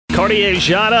Cartier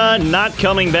Diarra not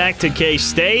coming back to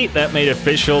K-State. That made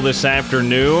official this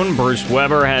afternoon. Bruce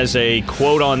Weber has a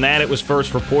quote on that. It was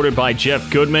first reported by Jeff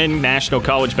Goodman, national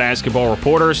college basketball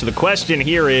reporter. So the question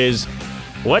here is,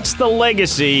 what's the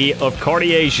legacy of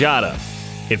Cartier Diarra?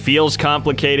 It feels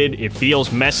complicated. It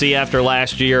feels messy after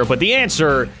last year. But the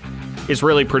answer is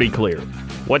really pretty clear.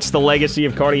 What's the legacy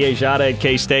of Cartier Diarra at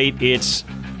K-State? It's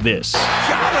this.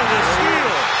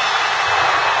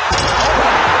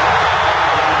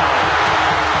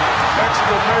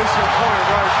 Exclamation point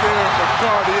right there for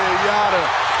Cartier Diarra.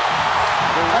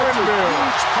 The windmill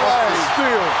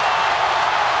steal.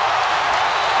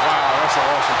 Wow, that's an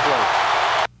awesome play.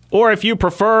 Or if you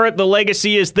prefer, the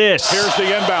legacy is this. Here's the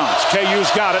inbounds.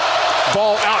 KU's got it.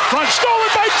 Ball out front. Stolen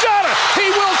by Diarra. He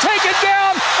will take it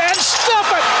down and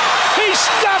stuff it. He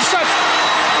stuffs it.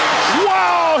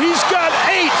 Wow, he's got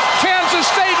 8. Kansas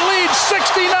State leads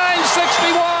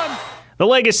 69-61. The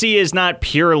legacy is not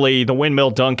purely the windmill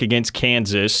dunk against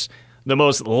Kansas, the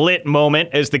most lit moment,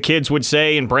 as the kids would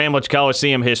say, in Bramlage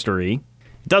Coliseum history.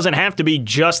 It doesn't have to be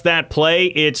just that play.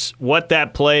 It's what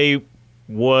that play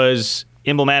was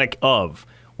emblematic of,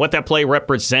 what that play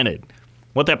represented.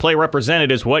 What that play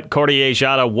represented is what Cartier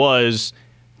Diarra was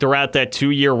throughout that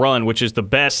 2-year run, which is the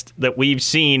best that we've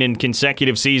seen in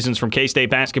consecutive seasons from K-State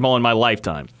basketball in my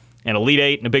lifetime. An Elite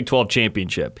Eight and a Big 12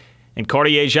 championship. And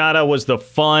Cartier Diarra was the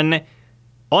fun,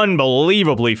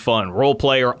 unbelievably fun role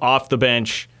player off the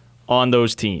bench on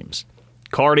those teams.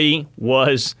 Cardi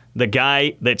was the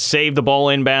guy that saved the ball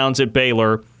inbounds at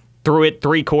Baylor, threw it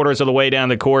 3/4 of the way down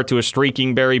the court to a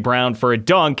streaking Barry Brown for a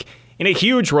dunk in a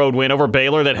huge road win over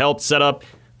Baylor that helped set up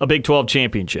a Big 12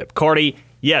 championship. Cardi,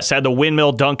 yes, had the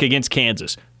windmill dunk against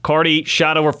Kansas. Cardi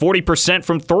shot over 40%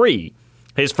 from 3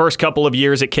 his first couple of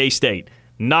years at K-State.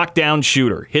 Knockdown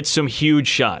shooter, hit some huge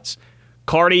shots.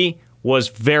 Cardi was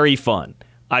very fun.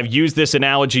 I've used this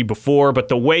analogy before, but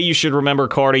the way you should remember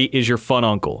Cardi is your fun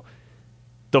uncle.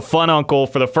 The fun uncle,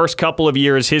 for the first couple of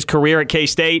years, his career at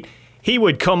K-State, he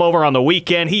would come over on the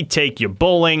weekend, he'd take you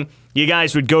bowling, you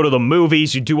guys would go to the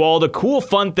movies, you'd do all the cool,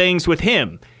 fun things with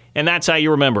him, and that's how you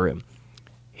remember him.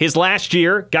 His last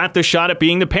year got the shot at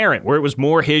being the parent, where it was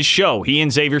more his show, he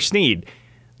and Xavier Sneed.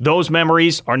 Those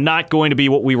memories are not going to be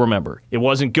what we remember. It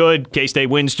wasn't good. K-State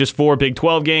wins just 4 Big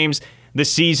 12 games. The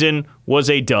season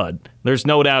was a dud. There's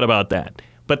no doubt about that.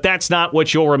 But that's not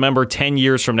what you'll remember 10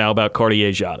 years from now about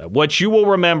Cartier Diarra. What you will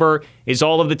remember is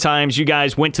all of the times you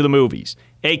guys went to the movies,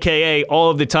 a.k.a.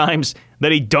 all of the times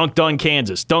that he dunked on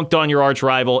Kansas, dunked on your arch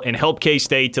rival, and helped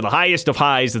K-State to the highest of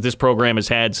highs that this program has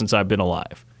had since I've been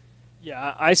alive.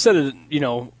 Yeah, I said it,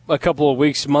 a couple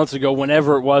of months ago,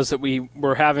 whenever it was that we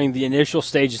were having the initial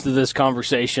stages of this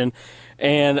conversation,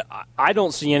 and I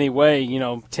don't see any way,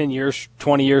 10 years,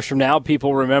 20 years from now,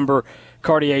 people remember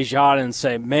Cartier Diarra and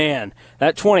say, man,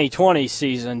 that 2020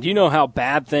 season, do you know how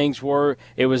bad things were?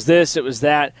 It was this, it was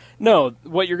that. No,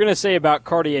 what you're going to say about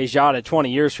Cartier Diarra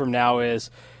 20 years from now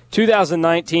is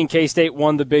 2019 K-State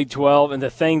won the Big 12, and the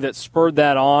thing that spurred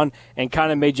that on and kind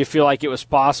of made you feel like it was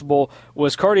possible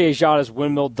was Cartier Diarra's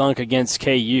windmill dunk against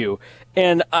KU.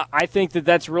 And I think that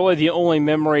that's really the only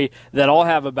memory that I'll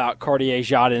have about Cartier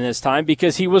Diarra in his time,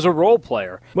 because he was a role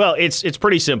player. Well, it's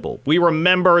pretty simple. We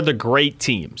remember the great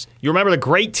teams. You remember the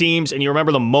great teams, and you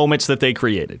remember the moments that they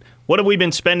created. What have we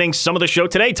been spending some of the show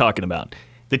today talking about?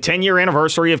 The 10-year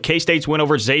anniversary of K-State's win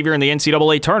over Xavier in the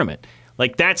NCAA tournament.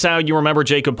 Like, that's how you remember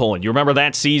Jacob Pullen. You remember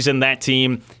that season, that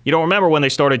team. You don't remember when they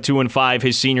started 2-5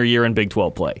 his senior year in Big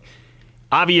 12 play.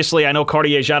 Obviously, I know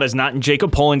Cartier Diarra is not in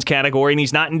Jacob Pullen's category, and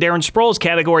he's not in Darren Sproles'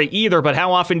 category either, but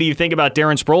how often do you think about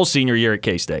Darren Sproles' senior year at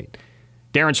K-State?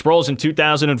 Darren Sproles in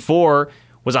 2004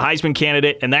 was a Heisman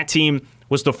candidate, and that team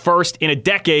was the first in a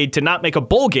decade to not make a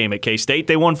bowl game at K-State.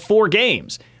 They won 4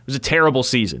 games. It was a terrible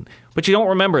season. But you don't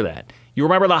remember that. You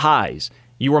remember the highs.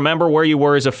 You remember where you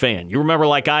were as a fan. You remember,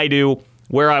 like I do,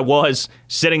 where I was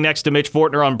sitting next to Mitch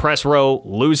Fortner on press row,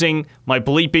 losing my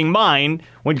bleeping mind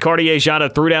when Cartier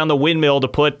Diarra threw down the windmill to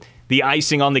put the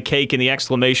icing on the cake and the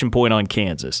exclamation point on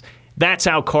Kansas. That's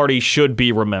how Cardi should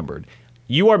be remembered.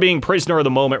 You are being prisoner of the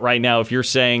moment right now if you're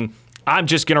saying, I'm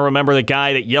just going to remember the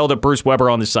guy that yelled at Bruce Weber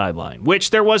on the sideline,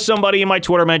 which there was somebody in my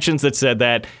Twitter mentions that said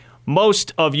that.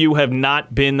 Most of you have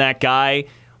not been that guy,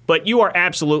 but you are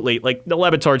absolutely, like the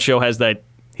Levitard show has that,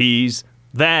 he's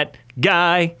that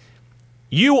guy.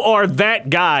 You are that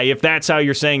guy if that's how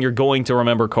you're saying you're going to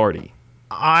remember Cardi.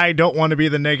 I don't want to be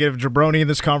the negative jabroni in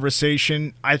this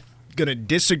conversation. I'm going to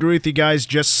disagree with you guys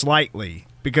just slightly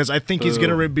because I think he's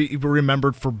going to be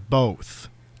remembered for both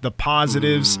the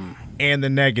positives and the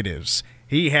negatives.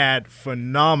 He had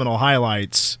phenomenal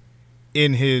highlights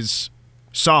in his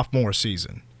sophomore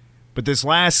season. But this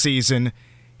last season,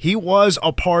 He was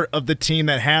a part of the team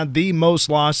that had the most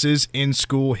losses in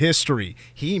school history.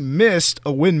 He missed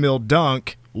a windmill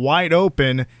dunk wide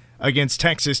open against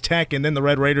Texas Tech, and then the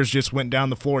Red Raiders just went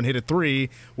down the floor and hit a three,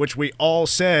 which we all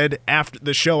said after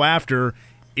the show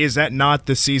is that not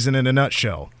the season in a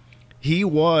nutshell? He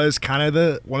was kind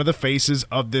of one of the faces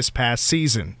of this past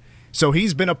season. So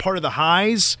he's been a part of the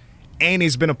highs, and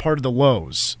he's been a part of the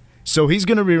lows. So he's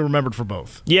going to be remembered for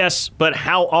both. Yes, but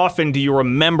how often do you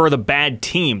remember the bad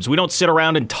teams? We don't sit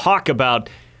around and talk about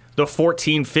the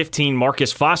 14-15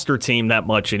 Marcus Foster team that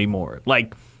much anymore.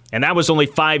 And that was only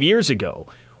 5 years ago.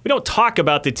 We don't talk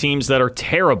about the teams that are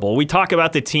terrible. We talk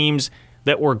about the teams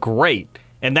that were great.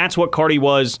 And that's what Carty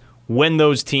was when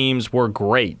those teams were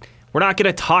great. We're not going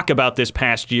to talk about this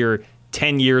past year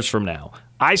 10 years from now.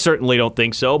 I certainly don't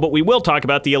think so, but we will talk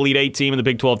about the Elite Eight team and the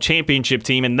Big 12 championship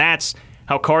team, and that's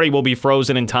how Carty will be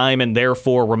frozen in time and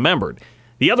therefore remembered.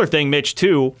 The other thing, Mitch,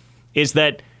 too, is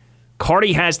that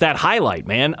Carty has that highlight,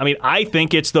 man. I mean, I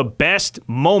think it's the best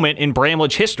moment in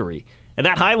Bramlage history. And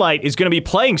that highlight is going to be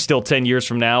playing still 10 years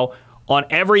from now on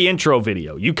every intro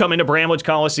video. You come into Bramlage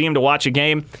Coliseum to watch a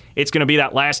game, it's going to be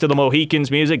that Last of the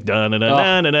Mohicans music, and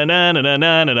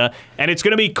it's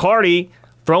going to be Carty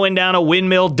throwing down a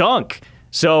windmill dunk.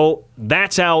 So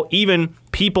that's how even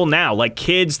people now, like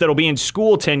kids that'll be in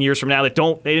school 10 years from now that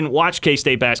they didn't watch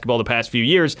K-State basketball the past few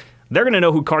years, they're going to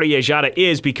know who Cartier Diarra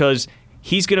is because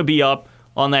he's going to be up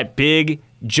on that big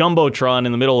jumbotron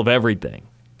in the middle of everything.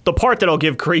 The part that I'll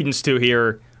give credence to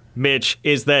here, Mitch,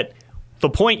 is that the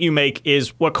point you make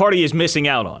is what Carty is missing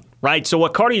out on, right? So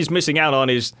what Carty is missing out on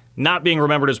is not being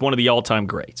remembered as one of the all-time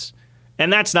greats.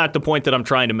 And that's not the point that I'm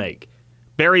trying to make.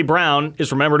 Barry Brown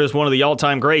is remembered as one of the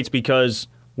all-time greats because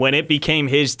when it became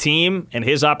his team and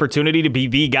his opportunity to be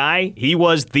the guy, he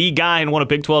was the guy and won a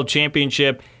Big 12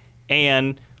 championship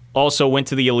and also went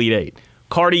to the Elite Eight.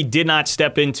 Carty did not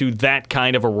step into that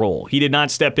kind of a role. He did not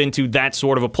step into that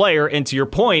sort of a player. And to your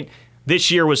point,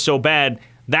 this year was so bad,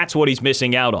 that's what he's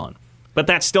missing out on. But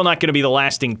that's still not going to be the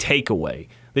lasting takeaway.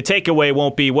 The takeaway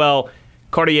won't be, well,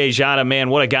 Cartier Diarra, man,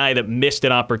 what a guy that missed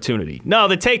an opportunity. No,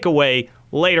 the takeaway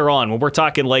later on when we're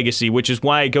talking legacy, which is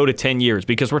why I go to 10 years,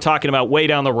 because we're talking about way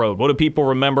down the road. What do people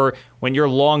remember when you're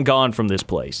long gone from this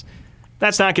place?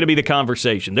 That's not going to be the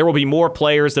conversation. There will be more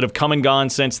players that have come and gone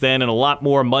since then and a lot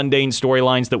more mundane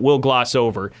storylines that we'll gloss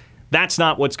over. That's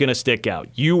not what's going to stick out.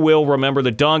 You will remember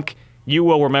the dunk. You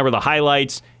will remember the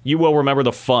highlights. You will remember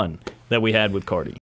the fun that we had with Carty.